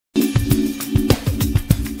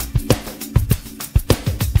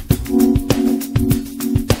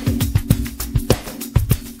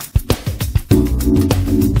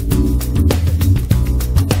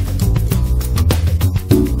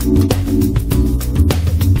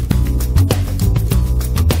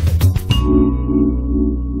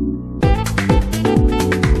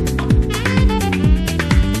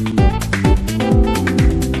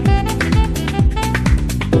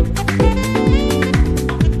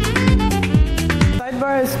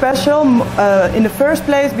special in the first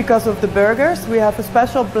place because of the burgers. We have a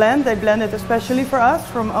special blend. They blend it especially for us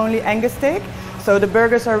from only Angus steak. So the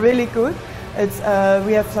burgers are really good.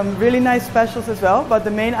 We have some really nice specials as well, but the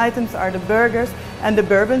main items are the burgers and the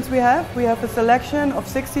bourbons we have. We have a selection of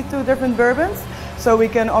 62 different bourbons, so we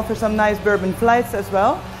can offer some nice bourbon flights as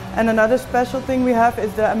well. And another special thing we have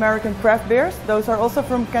is the American craft beers. Those are also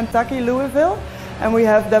from Kentucky, Louisville, and we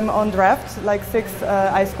have them on draft, like 6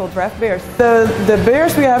 ice cold draft beers. The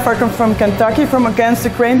beers we have are from Kentucky, from Against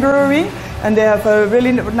the Crane Brewery, and they have a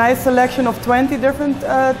really nice selection of 20 different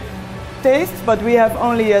tastes, but we have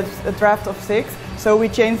only a draft of 6, so we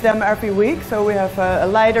change them every week. So we have a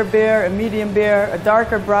lighter beer, a medium beer, a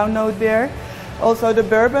darker brown note beer. Also the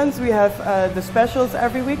bourbons, we have the specials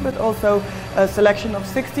every week, but also a selection of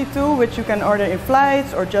 62, which you can order in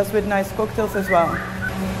flights or just with nice cocktails as well.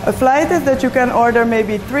 A flight is that you can order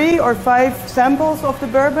maybe 3 or 5 samples of the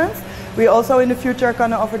bourbons. We also in the future are going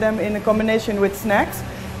to offer them in a combination with snacks.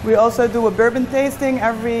 We also do a bourbon tasting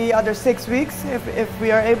every other 6 weeks if we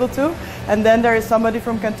are able to. And then there is somebody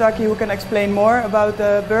from Kentucky who can explain more about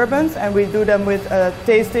the bourbons, and we do them with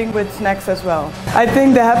tasting with snacks as well. I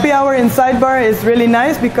think the happy hour in Sidebar is really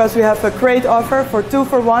nice because we have a great offer for 2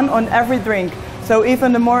 for 1 on every drink. So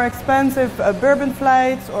even the more expensive bourbon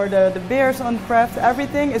flights or the beers on craft,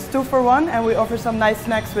 everything is 2 for 1, and we offer some nice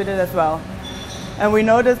snacks with it as well. And we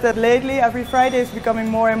noticed that lately every Friday is becoming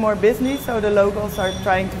more and more busy, so the locals are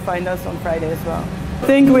trying to find us on Friday as well. I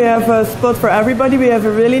think we have a spot for everybody. We have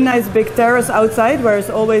a really nice big terrace outside where it's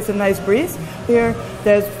always a nice breeze. Here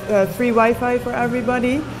there's free Wi-Fi for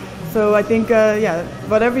everybody. So I think, yeah,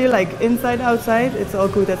 whatever you like, inside, outside, it's all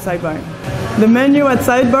good at Sidebar. The menu at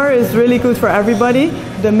Sidebar is really good for everybody.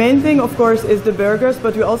 The main thing, of course, is the burgers,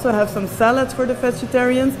 but we also have some salads for the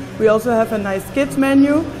vegetarians. We also have a nice kids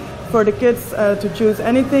menu for the kids to choose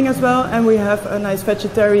anything as well, and we have a nice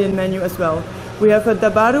vegetarian menu as well. We have a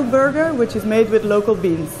dabaru burger, which is made with local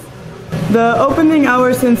beans. The opening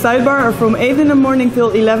hours in Sidebar are from 8 in the morning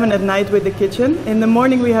till 11 at night with the kitchen. In the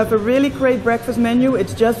morning we have a really great breakfast menu.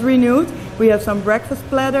 It's just renewed. We have some breakfast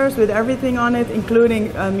platters with everything on it,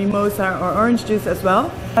 including mimosa or orange juice as well.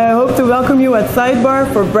 I hope to welcome you at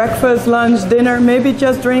Sidebar for breakfast, lunch, dinner, maybe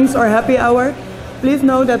just drinks or happy hour. Please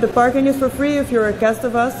know that the parking is for free if you're a guest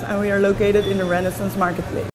of us, and we are located in the Renaissance Marketplace.